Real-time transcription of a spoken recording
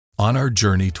On our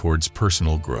journey towards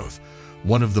personal growth,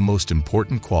 one of the most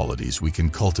important qualities we can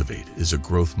cultivate is a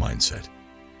growth mindset.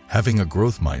 Having a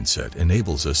growth mindset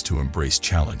enables us to embrace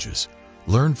challenges,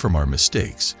 learn from our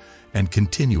mistakes, and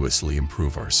continuously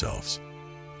improve ourselves.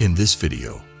 In this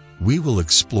video, we will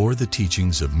explore the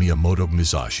teachings of Miyamoto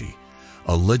Musashi,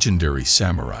 a legendary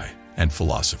samurai and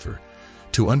philosopher,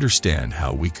 to understand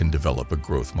how we can develop a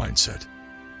growth mindset.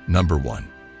 Number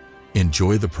 1.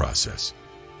 Enjoy the process.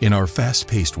 In our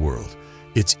fast-paced world,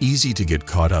 it's easy to get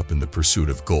caught up in the pursuit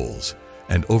of goals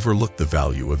and overlook the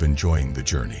value of enjoying the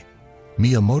journey.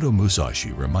 Miyamoto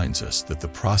Musashi reminds us that the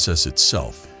process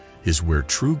itself is where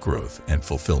true growth and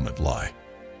fulfillment lie.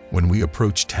 When we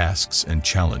approach tasks and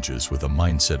challenges with a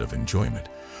mindset of enjoyment,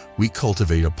 we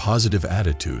cultivate a positive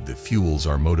attitude that fuels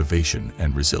our motivation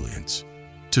and resilience.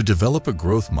 To develop a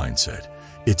growth mindset,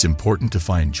 it's important to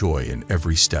find joy in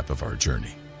every step of our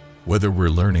journey. Whether we're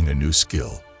learning a new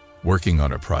skill, working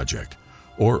on a project,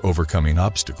 or overcoming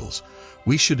obstacles,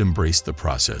 we should embrace the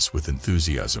process with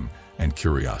enthusiasm and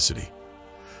curiosity.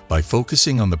 By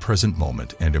focusing on the present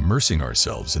moment and immersing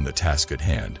ourselves in the task at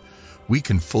hand, we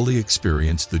can fully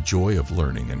experience the joy of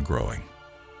learning and growing.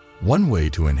 One way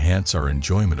to enhance our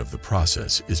enjoyment of the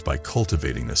process is by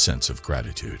cultivating a sense of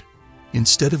gratitude.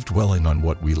 Instead of dwelling on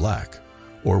what we lack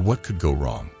or what could go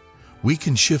wrong, we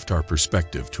can shift our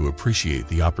perspective to appreciate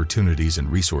the opportunities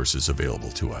and resources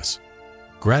available to us.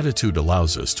 Gratitude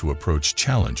allows us to approach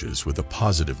challenges with a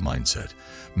positive mindset,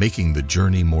 making the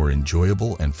journey more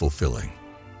enjoyable and fulfilling.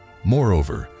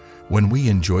 Moreover, when we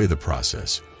enjoy the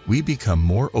process, we become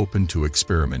more open to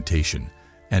experimentation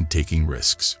and taking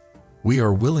risks. We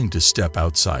are willing to step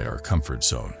outside our comfort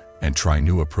zone and try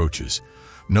new approaches,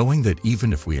 knowing that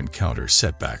even if we encounter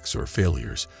setbacks or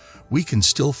failures, we can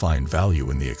still find value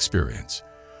in the experience.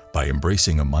 By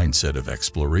embracing a mindset of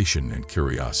exploration and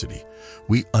curiosity,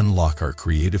 we unlock our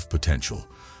creative potential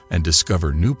and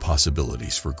discover new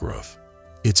possibilities for growth.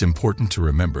 It's important to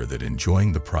remember that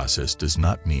enjoying the process does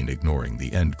not mean ignoring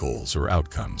the end goals or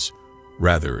outcomes.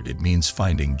 Rather, it means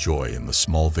finding joy in the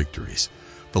small victories,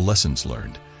 the lessons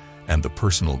learned, and the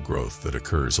personal growth that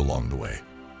occurs along the way.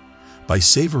 By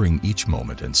savoring each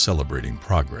moment and celebrating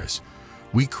progress,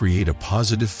 we create a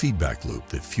positive feedback loop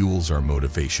that fuels our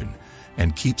motivation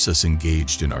and keeps us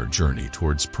engaged in our journey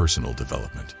towards personal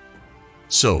development.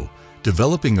 So,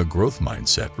 developing a growth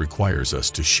mindset requires us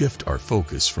to shift our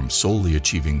focus from solely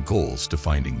achieving goals to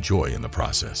finding joy in the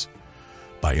process.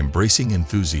 By embracing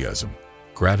enthusiasm,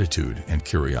 gratitude, and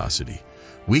curiosity,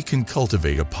 we can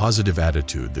cultivate a positive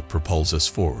attitude that propels us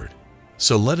forward.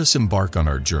 So let us embark on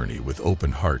our journey with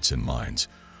open hearts and minds,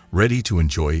 ready to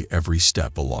enjoy every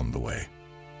step along the way.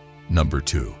 Number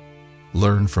 2.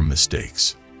 Learn from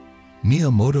mistakes.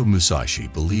 Miyamoto Musashi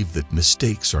believed that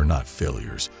mistakes are not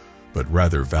failures, but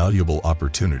rather valuable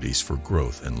opportunities for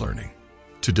growth and learning.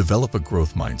 To develop a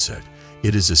growth mindset,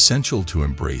 it is essential to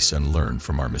embrace and learn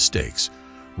from our mistakes,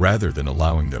 rather than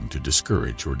allowing them to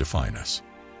discourage or define us.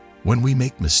 When we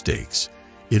make mistakes,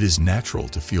 it is natural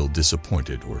to feel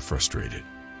disappointed or frustrated.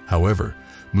 However,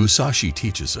 Musashi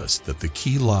teaches us that the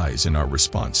key lies in our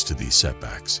response to these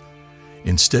setbacks.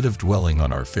 Instead of dwelling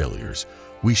on our failures,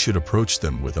 we should approach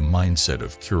them with a mindset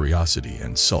of curiosity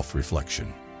and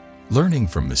self-reflection. Learning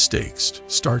from mistakes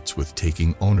starts with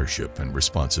taking ownership and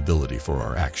responsibility for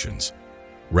our actions.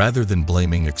 Rather than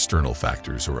blaming external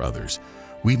factors or others,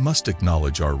 we must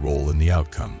acknowledge our role in the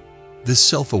outcome. This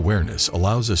self-awareness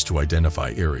allows us to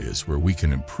identify areas where we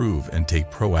can improve and take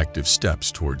proactive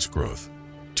steps towards growth.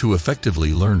 To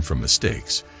effectively learn from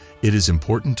mistakes, it is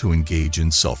important to engage in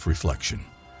self-reflection.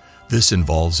 This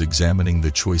involves examining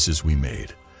the choices we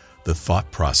made, the thought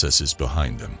processes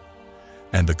behind them,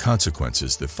 and the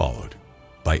consequences that followed.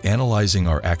 By analyzing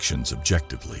our actions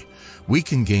objectively, we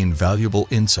can gain valuable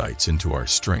insights into our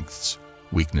strengths,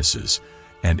 weaknesses,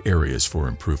 and areas for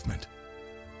improvement.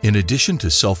 In addition to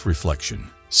self-reflection,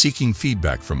 seeking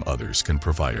feedback from others can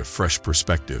provide a fresh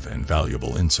perspective and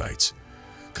valuable insights.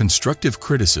 Constructive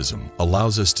criticism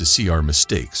allows us to see our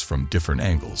mistakes from different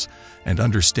angles and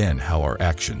understand how our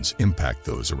actions impact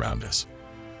those around us.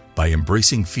 By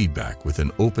embracing feedback with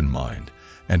an open mind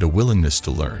and a willingness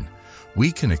to learn,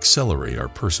 we can accelerate our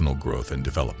personal growth and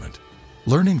development.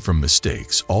 Learning from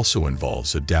mistakes also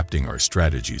involves adapting our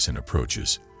strategies and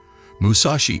approaches.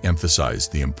 Musashi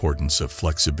emphasized the importance of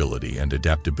flexibility and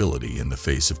adaptability in the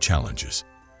face of challenges.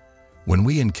 When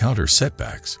we encounter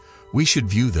setbacks, we should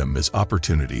view them as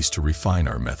opportunities to refine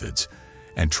our methods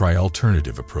and try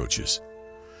alternative approaches.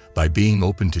 By being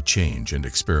open to change and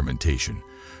experimentation,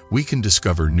 we can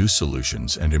discover new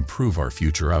solutions and improve our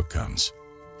future outcomes.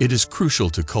 It is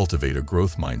crucial to cultivate a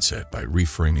growth mindset by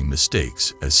reframing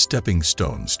mistakes as stepping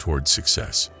stones towards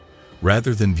success.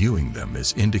 Rather than viewing them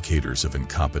as indicators of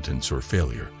incompetence or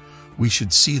failure, we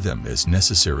should see them as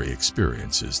necessary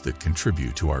experiences that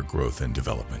contribute to our growth and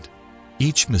development.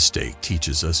 Each mistake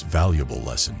teaches us valuable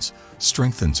lessons,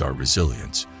 strengthens our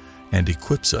resilience, and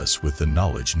equips us with the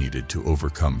knowledge needed to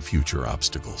overcome future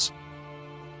obstacles.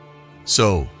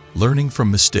 So, learning from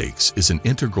mistakes is an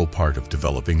integral part of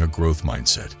developing a growth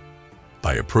mindset.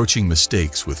 By approaching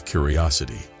mistakes with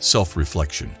curiosity,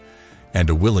 self-reflection, and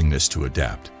a willingness to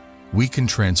adapt, we can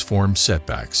transform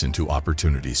setbacks into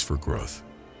opportunities for growth.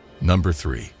 Number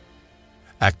 3.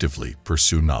 Actively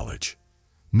pursue knowledge.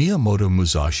 Miyamoto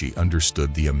Musashi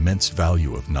understood the immense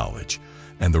value of knowledge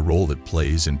and the role it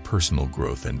plays in personal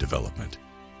growth and development.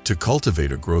 To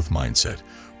cultivate a growth mindset,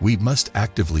 we must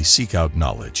actively seek out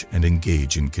knowledge and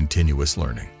engage in continuous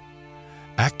learning.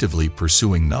 Actively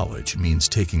pursuing knowledge means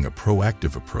taking a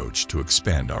proactive approach to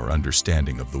expand our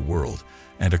understanding of the world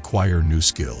and acquire new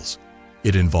skills.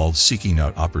 It involves seeking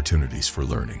out opportunities for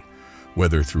learning,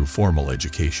 whether through formal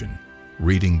education,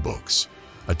 reading books,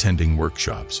 attending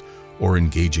workshops, or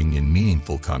engaging in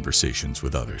meaningful conversations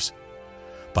with others.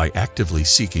 By actively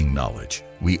seeking knowledge,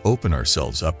 we open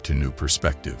ourselves up to new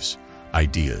perspectives,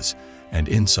 ideas, and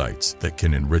insights that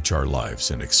can enrich our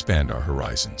lives and expand our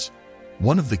horizons.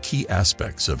 One of the key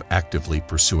aspects of actively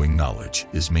pursuing knowledge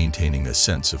is maintaining a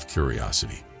sense of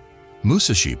curiosity.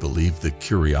 Musashi believed that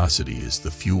curiosity is the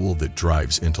fuel that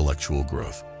drives intellectual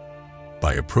growth.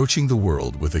 By approaching the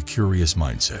world with a curious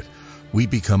mindset, we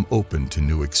become open to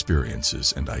new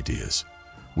experiences and ideas.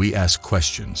 We ask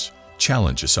questions,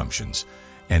 challenge assumptions,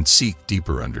 and seek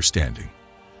deeper understanding.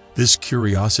 This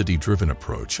curiosity-driven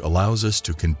approach allows us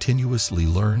to continuously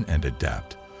learn and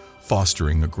adapt,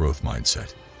 fostering a growth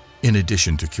mindset. In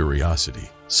addition to curiosity,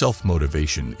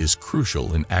 self-motivation is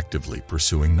crucial in actively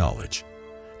pursuing knowledge.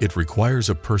 It requires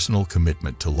a personal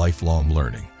commitment to lifelong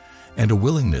learning and a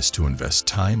willingness to invest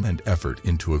time and effort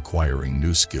into acquiring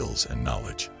new skills and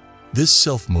knowledge. This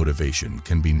self-motivation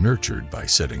can be nurtured by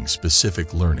setting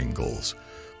specific learning goals,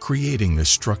 creating a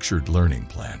structured learning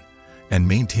plan, and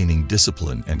maintaining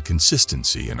discipline and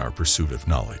consistency in our pursuit of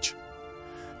knowledge.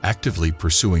 Actively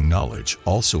pursuing knowledge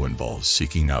also involves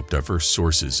seeking out diverse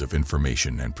sources of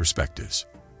information and perspectives.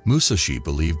 Musashi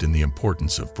believed in the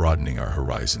importance of broadening our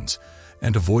horizons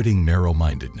and avoiding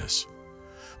narrow-mindedness.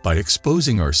 By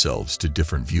exposing ourselves to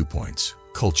different viewpoints,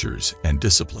 cultures, and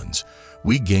disciplines,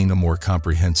 we gain a more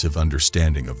comprehensive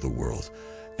understanding of the world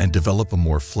and develop a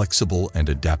more flexible and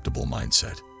adaptable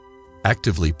mindset.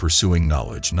 Actively pursuing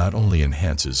knowledge not only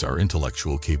enhances our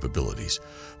intellectual capabilities,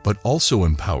 but also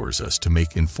empowers us to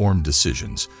make informed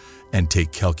decisions and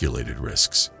take calculated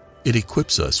risks. It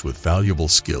equips us with valuable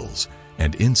skills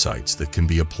and insights that can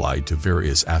be applied to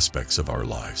various aspects of our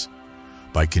lives.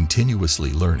 By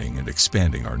continuously learning and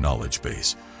expanding our knowledge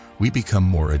base, we become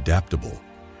more adaptable,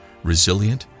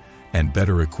 resilient, and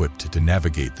better equipped to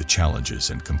navigate the challenges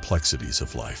and complexities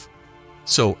of life.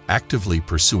 So, actively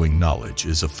pursuing knowledge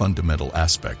is a fundamental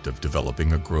aspect of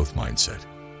developing a growth mindset.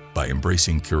 By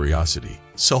embracing curiosity,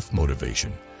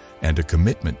 self-motivation, and a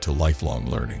commitment to lifelong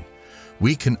learning,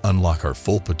 we can unlock our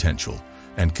full potential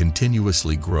and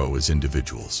continuously grow as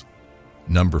individuals.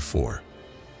 Number 4.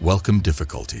 Welcome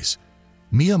difficulties.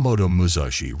 Miyamoto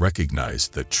Musashi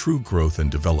recognized that true growth and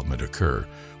development occur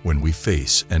when we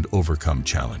face and overcome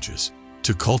challenges.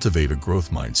 To cultivate a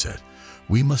growth mindset,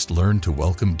 we must learn to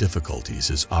welcome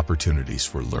difficulties as opportunities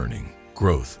for learning,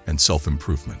 growth, and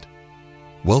self-improvement.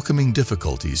 Welcoming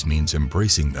difficulties means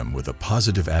embracing them with a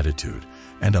positive attitude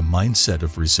and a mindset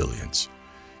of resilience.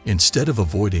 Instead of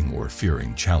avoiding or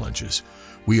fearing challenges,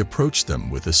 we approach them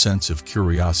with a sense of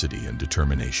curiosity and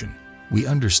determination. We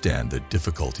understand that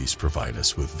difficulties provide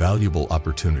us with valuable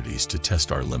opportunities to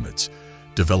test our limits,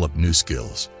 develop new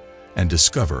skills, and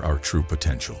discover our true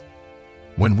potential.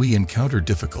 When we encounter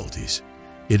difficulties,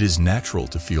 it is natural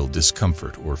to feel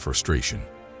discomfort or frustration.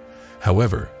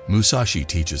 However, Musashi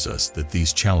teaches us that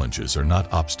these challenges are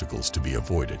not obstacles to be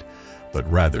avoided,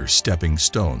 but rather stepping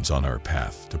stones on our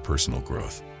path to personal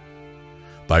growth.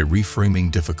 By reframing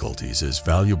difficulties as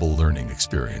valuable learning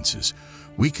experiences,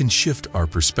 we can shift our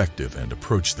perspective and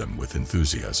approach them with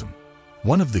enthusiasm.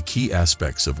 One of the key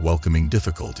aspects of welcoming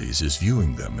difficulties is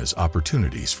viewing them as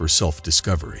opportunities for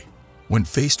self-discovery. When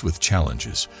faced with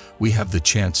challenges, we have the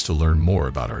chance to learn more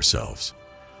about ourselves,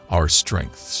 our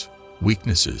strengths,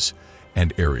 weaknesses,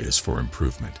 and areas for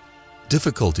improvement.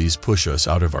 Difficulties push us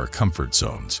out of our comfort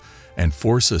zones and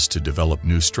force us to develop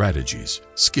new strategies,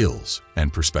 skills,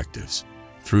 and perspectives.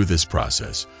 Through this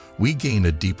process, we gain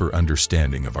a deeper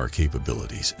understanding of our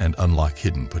capabilities and unlock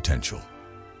hidden potential.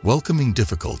 Welcoming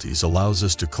difficulties allows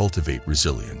us to cultivate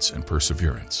resilience and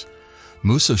perseverance.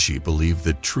 Musashi believed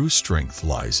that true strength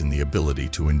lies in the ability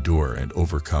to endure and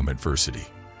overcome adversity.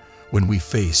 When we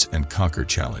face and conquer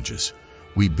challenges,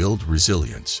 we build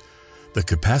resilience, the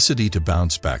capacity to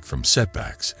bounce back from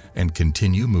setbacks and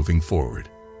continue moving forward.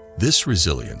 This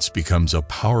resilience becomes a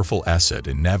powerful asset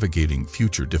in navigating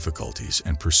future difficulties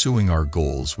and pursuing our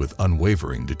goals with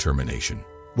unwavering determination.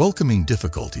 Welcoming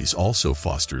difficulties also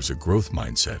fosters a growth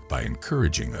mindset by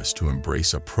encouraging us to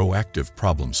embrace a proactive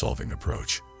problem-solving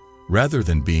approach. Rather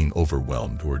than being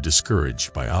overwhelmed or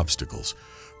discouraged by obstacles,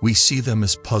 we see them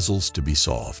as puzzles to be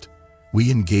solved. We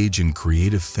engage in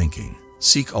creative thinking,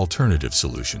 seek alternative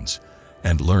solutions,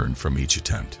 and learn from each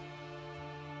attempt.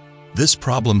 This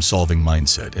problem-solving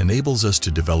mindset enables us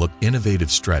to develop innovative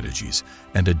strategies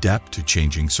and adapt to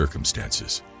changing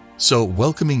circumstances. So,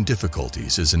 welcoming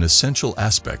difficulties is an essential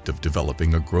aspect of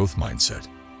developing a growth mindset.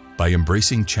 By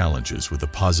embracing challenges with a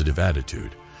positive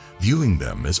attitude, viewing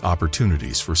them as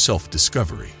opportunities for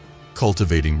self-discovery,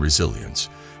 cultivating resilience,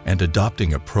 and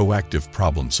adopting a proactive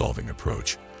problem-solving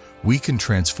approach, we can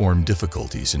transform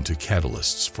difficulties into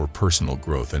catalysts for personal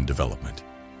growth and development.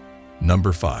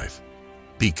 Number 5.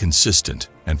 Be consistent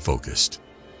and focused.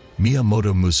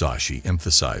 Miyamoto Musashi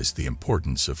emphasized the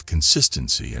importance of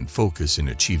consistency and focus in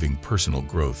achieving personal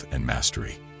growth and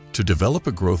mastery. To develop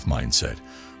a growth mindset,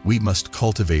 we must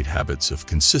cultivate habits of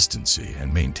consistency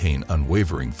and maintain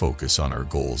unwavering focus on our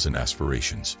goals and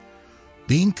aspirations.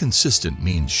 Being consistent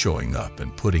means showing up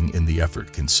and putting in the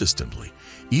effort consistently,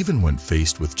 even when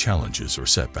faced with challenges or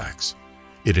setbacks.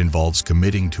 It involves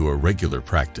committing to a regular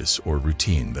practice or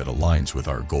routine that aligns with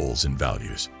our goals and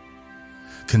values.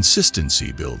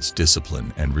 Consistency builds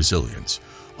discipline and resilience,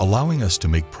 allowing us to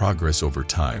make progress over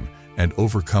time and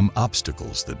overcome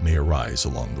obstacles that may arise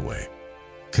along the way.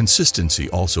 Consistency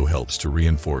also helps to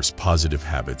reinforce positive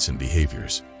habits and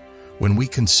behaviors. When we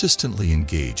consistently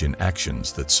engage in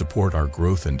actions that support our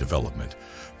growth and development,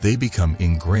 they become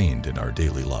ingrained in our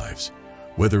daily lives.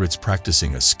 Whether it's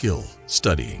practicing a skill,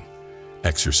 studying,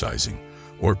 exercising,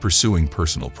 or pursuing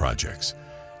personal projects,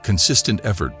 consistent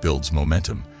effort builds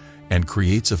momentum and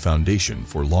creates a foundation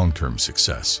for long-term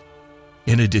success.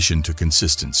 In addition to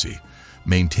consistency,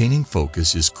 maintaining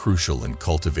focus is crucial in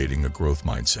cultivating a growth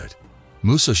mindset.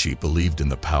 Musashi believed in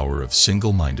the power of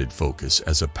single-minded focus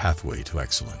as a pathway to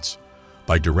excellence.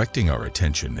 By directing our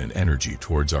attention and energy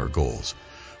towards our goals,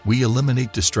 we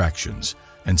eliminate distractions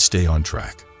and stay on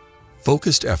track.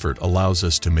 Focused effort allows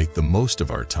us to make the most of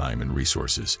our time and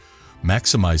resources,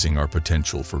 maximizing our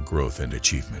potential for growth and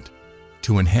achievement.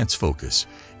 To enhance focus,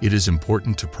 it is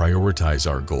important to prioritize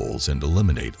our goals and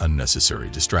eliminate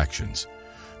unnecessary distractions.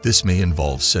 This may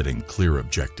involve setting clear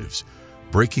objectives,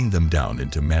 breaking them down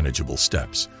into manageable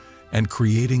steps, and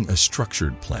creating a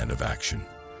structured plan of action.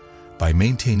 By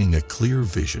maintaining a clear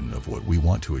vision of what we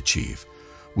want to achieve,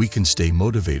 we can stay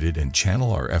motivated and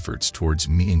channel our efforts towards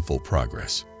meaningful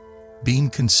progress.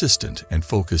 Being consistent and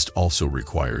focused also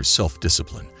requires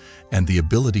self-discipline and the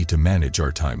ability to manage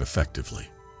our time effectively.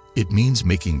 It means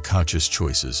making conscious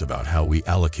choices about how we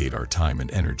allocate our time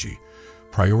and energy,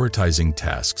 prioritizing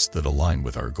tasks that align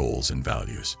with our goals and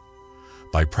values.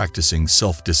 By practicing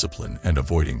self-discipline and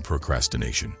avoiding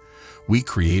procrastination, we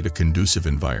create a conducive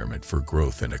environment for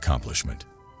growth and accomplishment.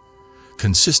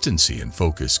 Consistency and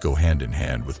focus go hand in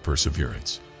hand with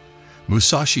perseverance.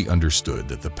 Musashi understood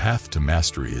that the path to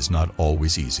mastery is not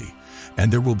always easy,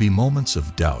 and there will be moments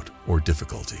of doubt or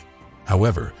difficulty.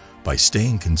 However, by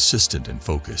staying consistent and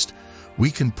focused, we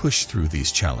can push through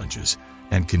these challenges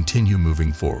and continue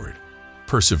moving forward.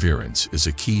 Perseverance is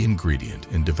a key ingredient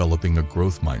in developing a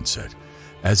growth mindset,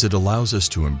 as it allows us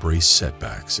to embrace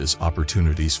setbacks as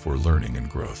opportunities for learning and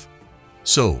growth.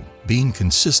 So, being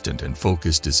consistent and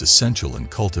focused is essential in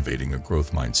cultivating a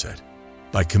growth mindset.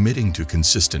 By committing to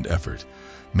consistent effort,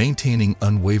 maintaining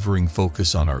unwavering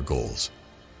focus on our goals,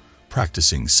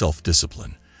 practicing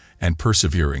self-discipline, and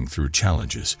persevering through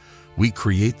challenges, we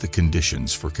create the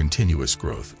conditions for continuous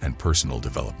growth and personal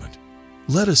development.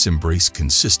 Let us embrace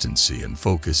consistency and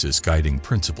focus as guiding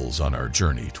principles on our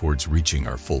journey towards reaching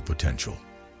our full potential.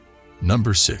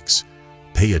 Number 6.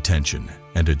 Pay attention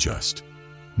and adjust.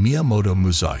 Miyamoto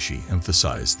Musashi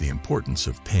emphasized the importance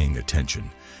of paying attention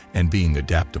and being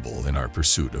adaptable in our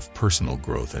pursuit of personal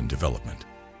growth and development.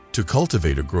 To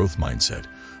cultivate a growth mindset,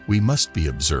 we must be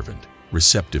observant,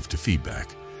 receptive to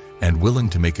feedback, and willing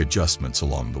to make adjustments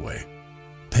along the way.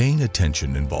 Paying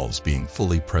attention involves being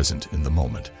fully present in the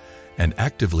moment and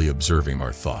actively observing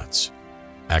our thoughts,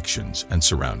 actions, and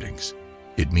surroundings.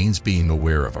 It means being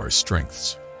aware of our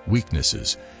strengths,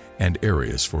 weaknesses, and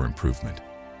areas for improvement.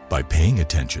 By paying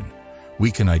attention, we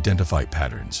can identify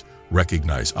patterns,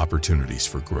 recognize opportunities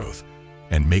for growth,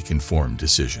 and make informed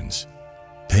decisions.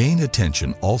 Paying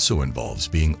attention also involves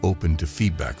being open to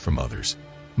feedback from others.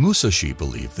 Musashi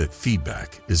believed that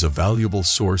feedback is a valuable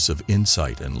source of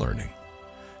insight and learning.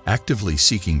 Actively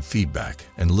seeking feedback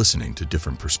and listening to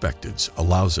different perspectives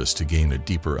allows us to gain a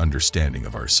deeper understanding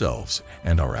of ourselves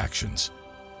and our actions.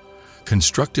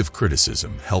 Constructive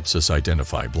criticism helps us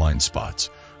identify blind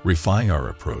spots, refine our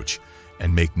approach,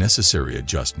 and make necessary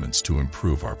adjustments to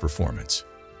improve our performance.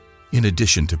 In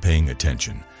addition to paying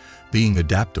attention, being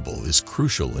adaptable is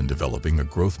crucial in developing a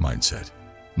growth mindset.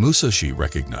 Musashi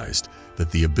recognized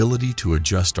that the ability to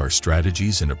adjust our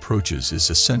strategies and approaches is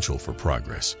essential for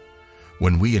progress.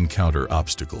 When we encounter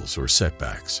obstacles or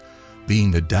setbacks,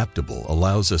 being adaptable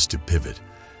allows us to pivot,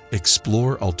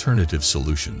 explore alternative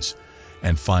solutions,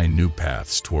 and find new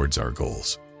paths towards our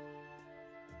goals.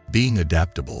 Being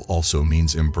adaptable also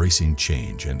means embracing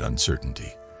change and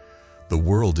uncertainty. The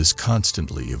world is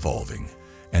constantly evolving,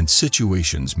 and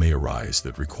situations may arise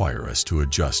that require us to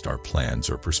adjust our plans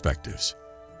or perspectives.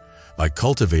 By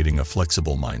cultivating a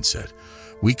flexible mindset,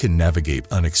 we can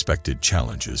navigate unexpected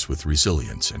challenges with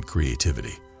resilience and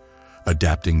creativity.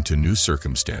 Adapting to new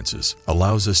circumstances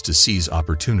allows us to seize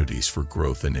opportunities for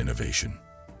growth and innovation.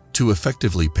 To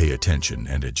effectively pay attention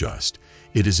and adjust,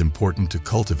 it is important to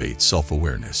cultivate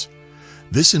self-awareness.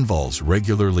 This involves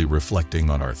regularly reflecting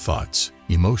on our thoughts,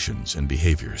 emotions, and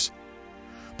behaviors.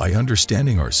 By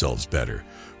understanding ourselves better,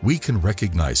 we can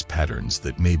recognize patterns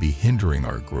that may be hindering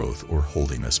our growth or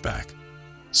holding us back.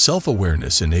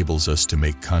 Self-awareness enables us to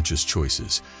make conscious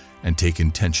choices and take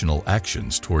intentional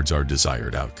actions towards our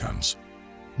desired outcomes.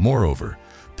 Moreover,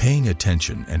 paying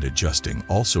attention and adjusting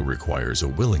also requires a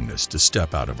willingness to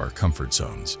step out of our comfort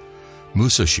zones.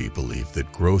 Musashi believed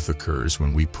that growth occurs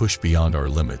when we push beyond our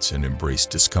limits and embrace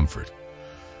discomfort.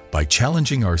 By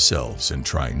challenging ourselves and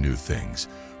trying new things,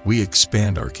 we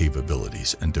expand our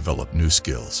capabilities and develop new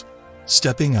skills.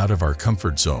 Stepping out of our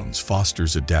comfort zones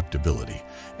fosters adaptability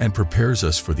and prepares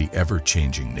us for the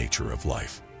ever-changing nature of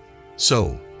life.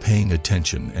 So, paying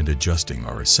attention and adjusting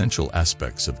are essential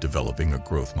aspects of developing a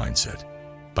growth mindset.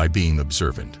 By being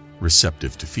observant,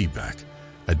 receptive to feedback,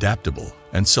 adaptable,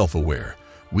 and self-aware,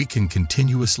 we can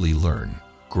continuously learn,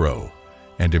 grow,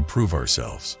 and improve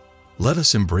ourselves. Let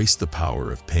us embrace the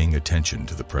power of paying attention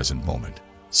to the present moment,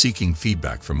 seeking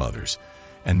feedback from others,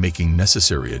 and making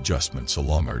necessary adjustments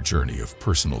along our journey of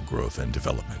personal growth and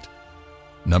development.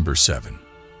 Number 7.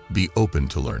 Be open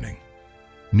to learning.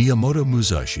 Miyamoto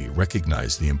Musashi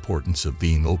recognized the importance of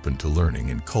being open to learning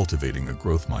and cultivating a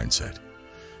growth mindset.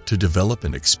 To develop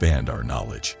and expand our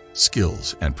knowledge,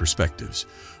 skills, and perspectives,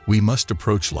 we must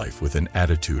approach life with an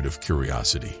attitude of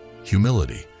curiosity,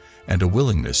 humility, and a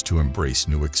willingness to embrace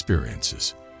new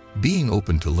experiences. Being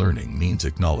open to learning means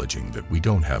acknowledging that we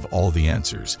don't have all the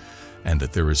answers and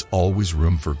that there is always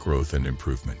room for growth and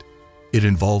improvement. It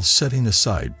involves setting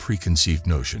aside preconceived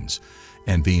notions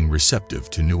and being receptive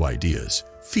to new ideas,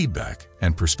 feedback,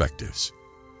 and perspectives.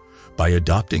 By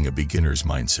adopting a beginner's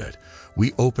mindset,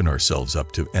 we open ourselves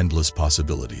up to endless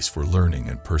possibilities for learning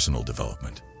and personal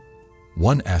development.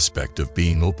 One aspect of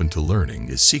being open to learning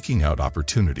is seeking out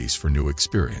opportunities for new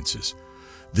experiences.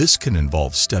 This can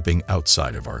involve stepping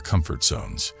outside of our comfort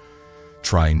zones,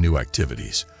 trying new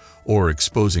activities, or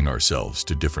exposing ourselves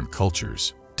to different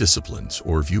cultures, disciplines,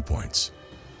 or viewpoints.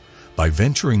 By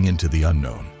venturing into the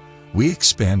unknown, we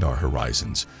expand our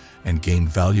horizons and gain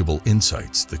valuable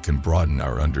insights that can broaden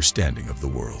our understanding of the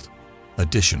world.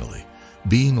 Additionally,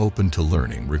 being open to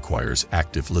learning requires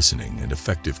active listening and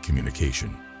effective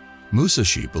communication.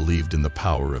 Musashi believed in the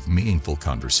power of meaningful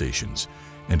conversations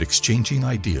and exchanging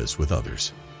ideas with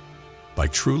others. By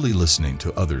truly listening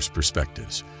to others'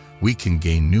 perspectives, we can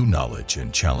gain new knowledge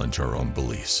and challenge our own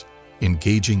beliefs.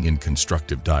 Engaging in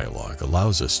constructive dialogue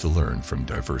allows us to learn from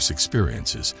diverse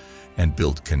experiences and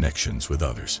build connections with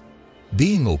others.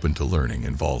 Being open to learning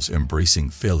involves embracing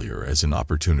failure as an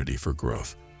opportunity for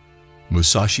growth.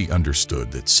 Musashi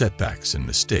understood that setbacks and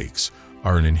mistakes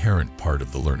are an inherent part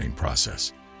of the learning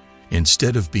process.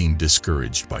 Instead of being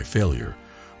discouraged by failure,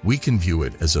 we can view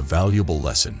it as a valuable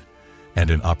lesson and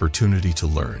an opportunity to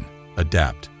learn,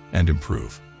 adapt, and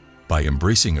improve. By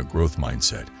embracing a growth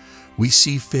mindset, we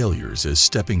see failures as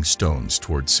stepping stones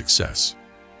towards success.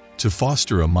 To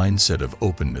foster a mindset of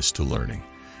openness to learning,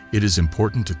 it is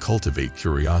important to cultivate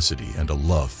curiosity and a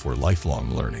love for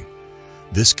lifelong learning.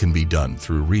 This can be done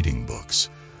through reading books,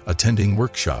 attending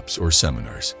workshops or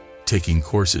seminars, taking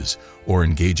courses, or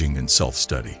engaging in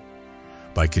self-study.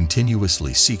 By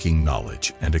continuously seeking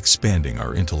knowledge and expanding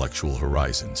our intellectual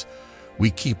horizons, we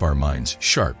keep our minds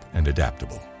sharp and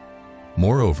adaptable.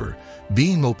 Moreover,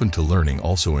 being open to learning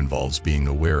also involves being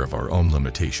aware of our own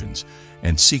limitations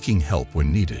and seeking help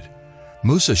when needed.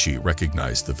 Musashi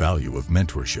recognized the value of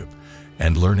mentorship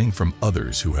and learning from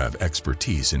others who have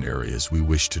expertise in areas we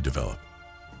wish to develop.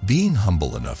 Being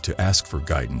humble enough to ask for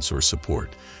guidance or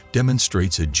support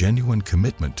demonstrates a genuine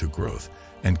commitment to growth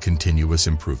and continuous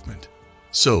improvement.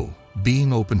 So,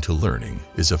 being open to learning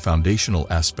is a foundational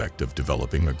aspect of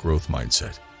developing a growth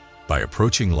mindset. By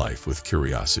approaching life with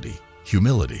curiosity,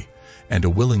 humility, and a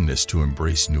willingness to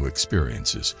embrace new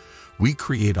experiences, we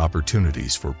create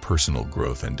opportunities for personal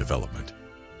growth and development.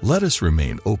 Let us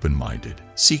remain open-minded,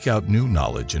 seek out new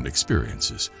knowledge and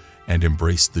experiences, and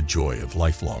embrace the joy of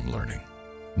lifelong learning.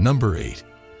 Number 8.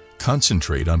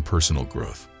 Concentrate on personal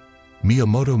growth.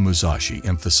 Miyamoto Musashi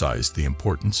emphasized the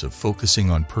importance of focusing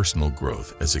on personal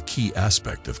growth as a key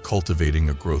aspect of cultivating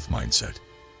a growth mindset.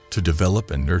 To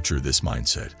develop and nurture this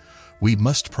mindset, we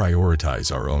must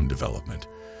prioritize our own development,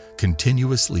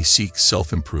 continuously seek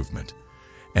self-improvement,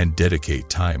 and dedicate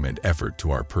time and effort to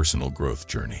our personal growth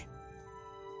journey.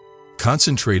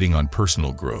 Concentrating on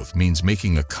personal growth means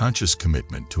making a conscious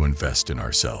commitment to invest in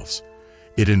ourselves.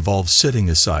 It involves setting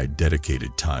aside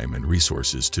dedicated time and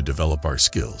resources to develop our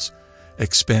skills,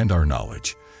 expand our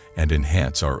knowledge, and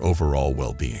enhance our overall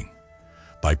well-being.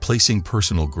 By placing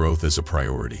personal growth as a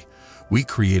priority, we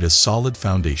create a solid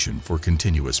foundation for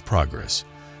continuous progress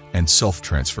and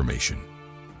self-transformation.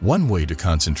 One way to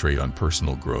concentrate on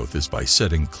personal growth is by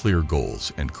setting clear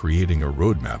goals and creating a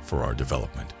roadmap for our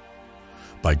development.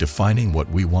 By defining what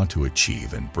we want to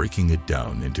achieve and breaking it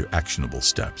down into actionable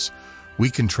steps, we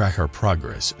can track our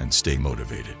progress and stay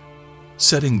motivated.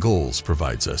 Setting goals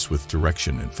provides us with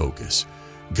direction and focus,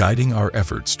 guiding our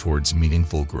efforts towards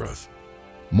meaningful growth.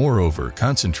 Moreover,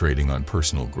 concentrating on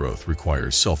personal growth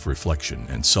requires self-reflection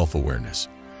and self-awareness.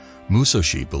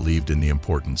 Musashi believed in the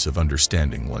importance of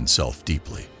understanding oneself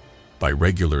deeply. By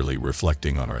regularly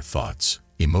reflecting on our thoughts,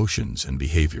 emotions, and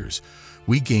behaviors,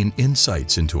 we gain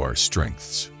insights into our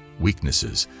strengths,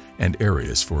 weaknesses, and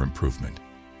areas for improvement.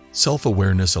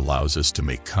 Self-awareness allows us to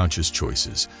make conscious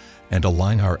choices and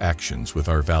align our actions with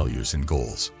our values and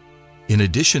goals. In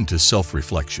addition to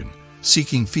self-reflection,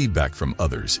 seeking feedback from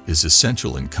others is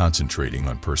essential in concentrating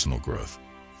on personal growth.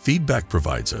 Feedback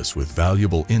provides us with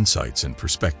valuable insights and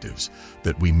perspectives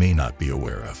that we may not be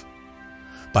aware of.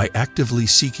 By actively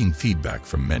seeking feedback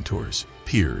from mentors,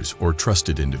 peers, or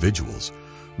trusted individuals,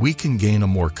 we can gain a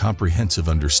more comprehensive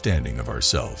understanding of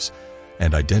ourselves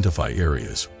and identify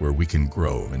areas where we can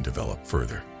grow and develop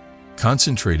further.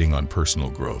 Concentrating on personal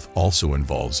growth also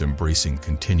involves embracing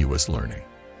continuous learning.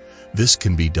 This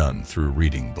can be done through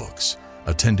reading books,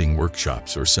 attending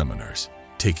workshops or seminars,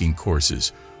 taking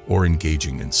courses, or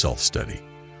engaging in self-study.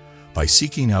 By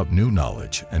seeking out new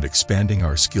knowledge and expanding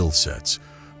our skill sets,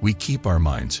 we keep our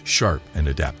minds sharp and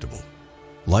adaptable.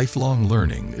 Lifelong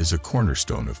learning is a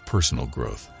cornerstone of personal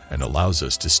growth and allows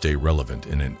us to stay relevant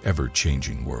in an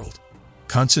ever-changing world.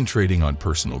 Concentrating on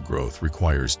personal growth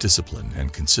requires discipline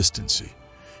and consistency.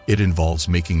 It involves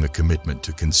making the commitment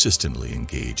to consistently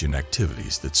engage in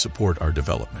activities that support our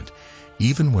development,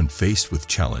 even when faced with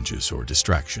challenges or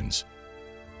distractions.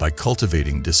 By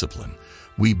cultivating discipline,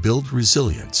 we build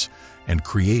resilience and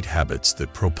create habits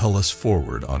that propel us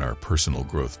forward on our personal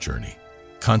growth journey.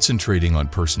 Concentrating on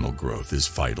personal growth is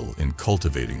vital in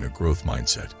cultivating a growth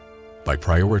mindset. By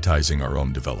prioritizing our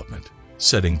own development,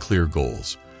 setting clear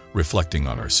goals, reflecting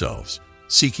on ourselves,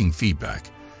 seeking feedback,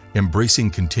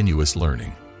 embracing continuous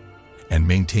learning, and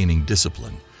maintaining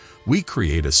discipline, we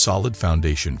create a solid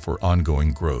foundation for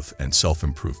ongoing growth and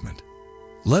self-improvement.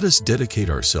 Let us dedicate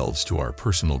ourselves to our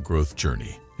personal growth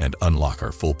journey and unlock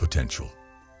our full potential.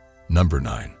 Number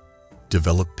 9.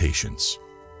 Develop patience.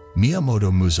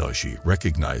 Miyamoto Musashi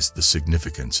recognized the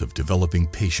significance of developing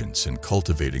patience and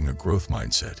cultivating a growth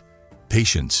mindset.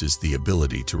 Patience is the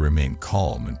ability to remain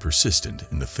calm and persistent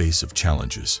in the face of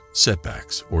challenges,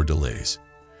 setbacks, or delays.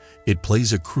 It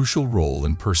plays a crucial role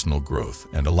in personal growth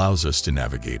and allows us to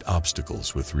navigate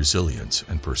obstacles with resilience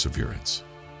and perseverance.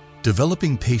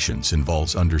 Developing patience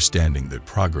involves understanding that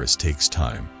progress takes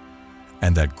time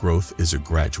and that growth is a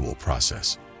gradual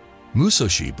process.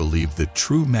 Musashi believed that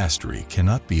true mastery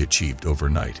cannot be achieved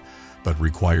overnight, but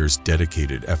requires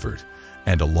dedicated effort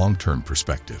and a long-term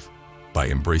perspective. By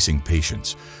embracing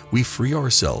patience, we free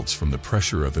ourselves from the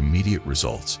pressure of immediate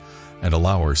results and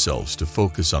allow ourselves to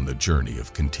focus on the journey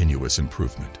of continuous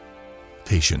improvement.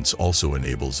 Patience also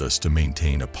enables us to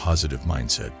maintain a positive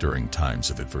mindset during times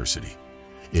of adversity.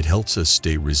 It helps us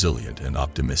stay resilient and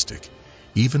optimistic,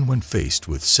 even when faced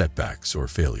with setbacks or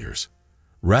failures.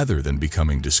 Rather than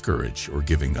becoming discouraged or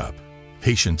giving up,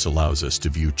 Patience allows us to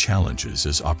view challenges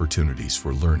as opportunities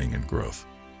for learning and growth.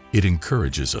 It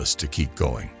encourages us to keep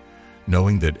going,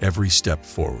 knowing that every step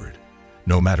forward,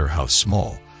 no matter how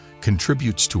small,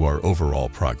 contributes to our overall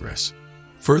progress.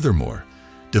 Furthermore,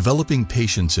 developing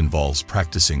patience involves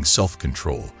practicing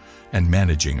self-control and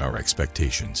managing our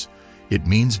expectations. It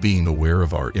means being aware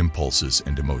of our impulses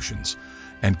and emotions,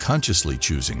 and consciously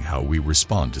choosing how we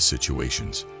respond to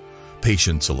situations.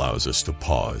 Patience allows us to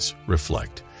pause,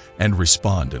 reflect, and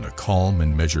respond in a calm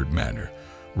and measured manner,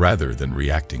 rather than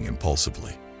reacting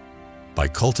impulsively. By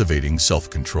cultivating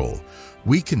self-control,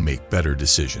 we can make better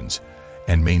decisions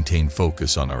and maintain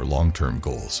focus on our long-term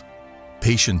goals.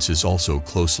 Patience is also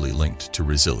closely linked to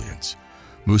resilience.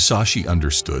 Musashi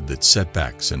understood that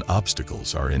setbacks and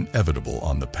obstacles are inevitable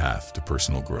on the path to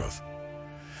personal growth.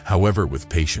 However, with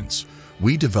patience,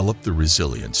 we develop the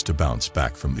resilience to bounce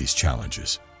back from these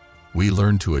challenges. We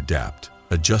learn to adapt,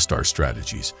 adjust our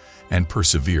strategies, and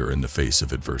persevere in the face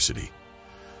of adversity.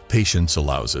 Patience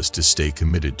allows us to stay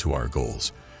committed to our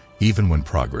goals, even when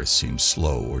progress seems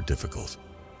slow or difficult.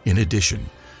 In addition,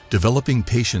 developing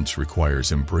patience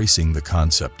requires embracing the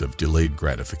concept of delayed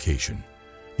gratification.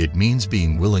 It means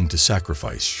being willing to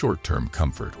sacrifice short-term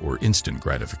comfort or instant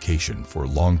gratification for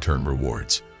long-term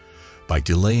rewards. By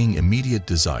delaying immediate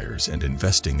desires and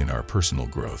investing in our personal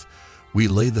growth, we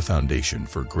lay the foundation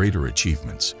for greater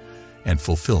achievements and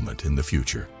fulfillment in the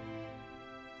future.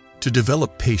 To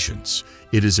develop patience,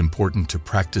 it is important to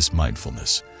practice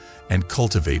mindfulness and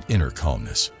cultivate inner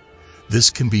calmness. This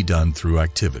can be done through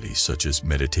activities such as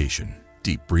meditation,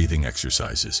 deep breathing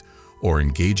exercises, or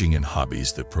engaging in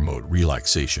hobbies that promote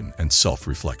relaxation and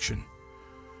self-reflection.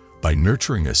 By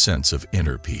nurturing a sense of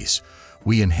inner peace,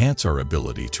 we enhance our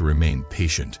ability to remain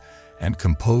patient and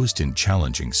composed in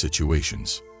challenging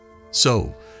situations.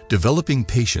 So, developing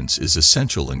patience is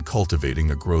essential in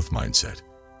cultivating a growth mindset.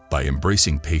 By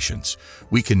embracing patience,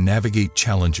 we can navigate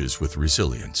challenges with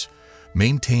resilience,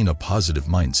 maintain a positive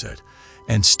mindset,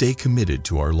 and stay committed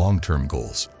to our long-term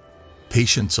goals.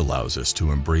 Patience allows us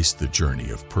to embrace the journey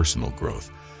of personal growth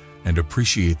and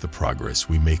appreciate the progress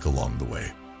we make along the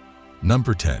way.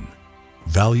 Number 10.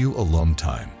 Value alone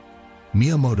time.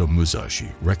 Miyamoto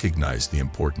Musashi recognized the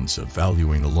importance of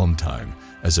valuing alone time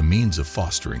as a means of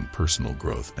fostering personal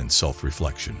growth and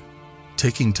self-reflection.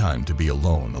 Taking time to be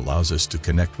alone allows us to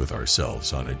connect with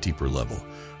ourselves on a deeper level,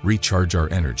 recharge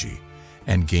our energy,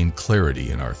 and gain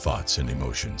clarity in our thoughts and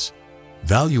emotions.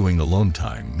 Valuing alone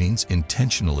time means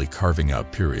intentionally carving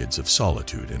out periods of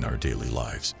solitude in our daily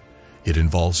lives. It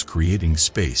involves creating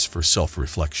space for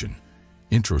self-reflection,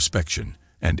 introspection,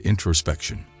 and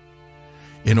introspection.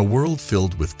 In a world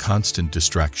filled with constant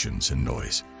distractions and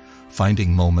noise,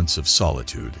 finding moments of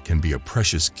solitude can be a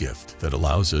precious gift that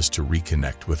allows us to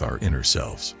reconnect with our inner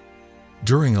selves.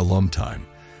 During alone time,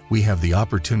 we have the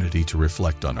opportunity to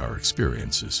reflect on our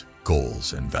experiences,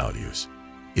 goals, and values.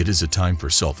 It is a time for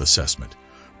self-assessment,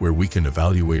 where we can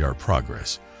evaluate our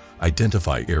progress,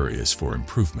 identify areas for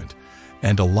improvement,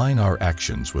 and align our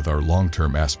actions with our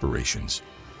long-term aspirations.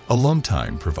 Alone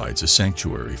time provides a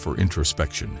sanctuary for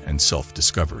introspection and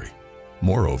self-discovery.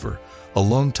 Moreover,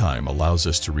 alone time allows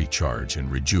us to recharge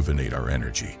and rejuvenate our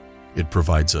energy. It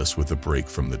provides us with a break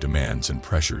from the demands and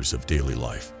pressures of daily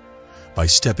life. By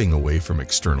stepping away from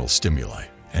external stimuli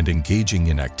and engaging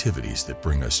in activities that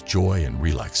bring us joy and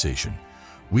relaxation,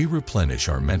 we replenish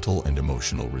our mental and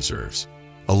emotional reserves.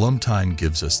 Alone time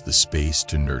gives us the space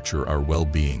to nurture our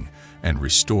well-being and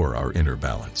restore our inner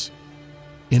balance.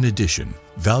 In addition,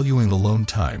 valuing alone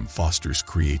time fosters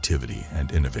creativity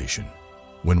and innovation.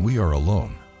 When we are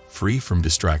alone, free from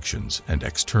distractions and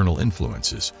external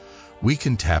influences, we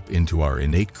can tap into our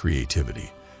innate creativity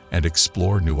and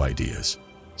explore new ideas.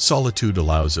 Solitude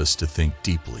allows us to think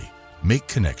deeply, make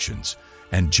connections,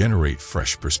 and generate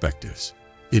fresh perspectives.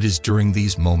 It is during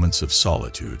these moments of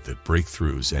solitude that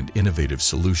breakthroughs and innovative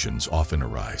solutions often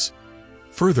arise.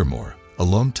 Furthermore,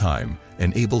 alone time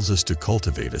enables us to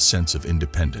cultivate a sense of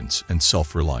independence and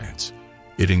self-reliance.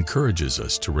 It encourages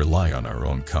us to rely on our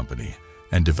own company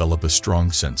and develop a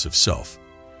strong sense of self.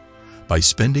 By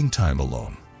spending time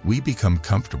alone, we become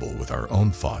comfortable with our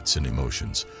own thoughts and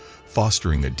emotions,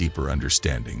 fostering a deeper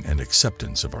understanding and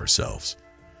acceptance of ourselves.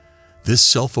 This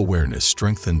self-awareness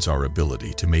strengthens our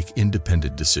ability to make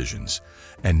independent decisions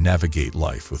and navigate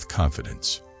life with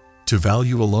confidence. To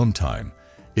value alone time,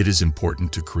 it is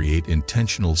important to create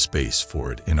intentional space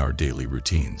for it in our daily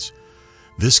routines.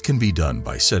 This can be done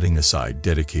by setting aside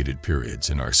dedicated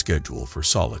periods in our schedule for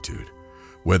solitude,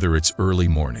 whether it's early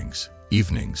mornings,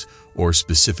 evenings, or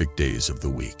specific days of the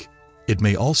week. It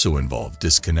may also involve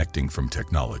disconnecting from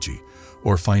technology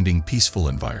or finding peaceful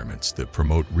environments that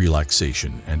promote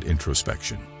relaxation and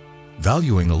introspection.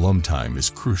 Valuing alone time is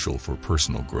crucial for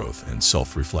personal growth and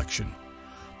self-reflection.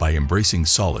 By embracing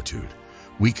solitude,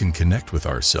 we can connect with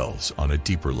ourselves on a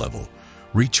deeper level,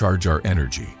 recharge our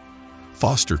energy,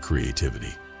 foster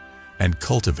creativity, and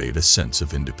cultivate a sense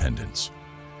of independence.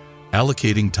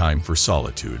 Allocating time for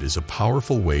solitude is a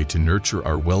powerful way to nurture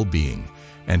our well-being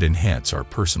and enhance our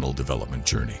personal development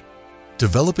journey.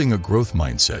 Developing a growth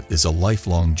mindset is a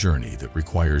lifelong journey that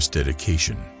requires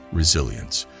dedication,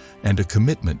 resilience, and a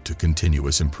commitment to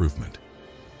continuous improvement.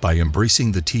 By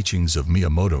embracing the teachings of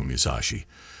Miyamoto Musashi,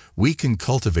 we can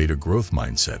cultivate a growth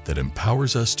mindset that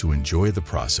empowers us to enjoy the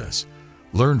process,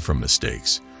 learn from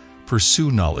mistakes, pursue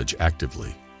knowledge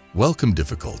actively, welcome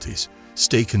difficulties,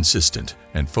 stay consistent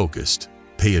and focused,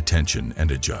 pay attention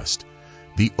and adjust,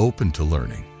 be open to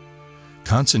learning,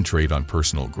 concentrate on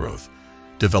personal growth,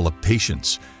 develop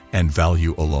patience, and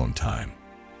value alone time.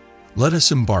 Let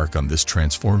us embark on this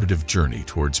transformative journey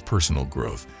towards personal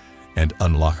growth and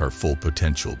unlock our full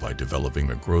potential by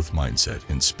developing a growth mindset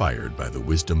inspired by the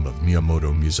wisdom of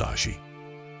Miyamoto Musashi.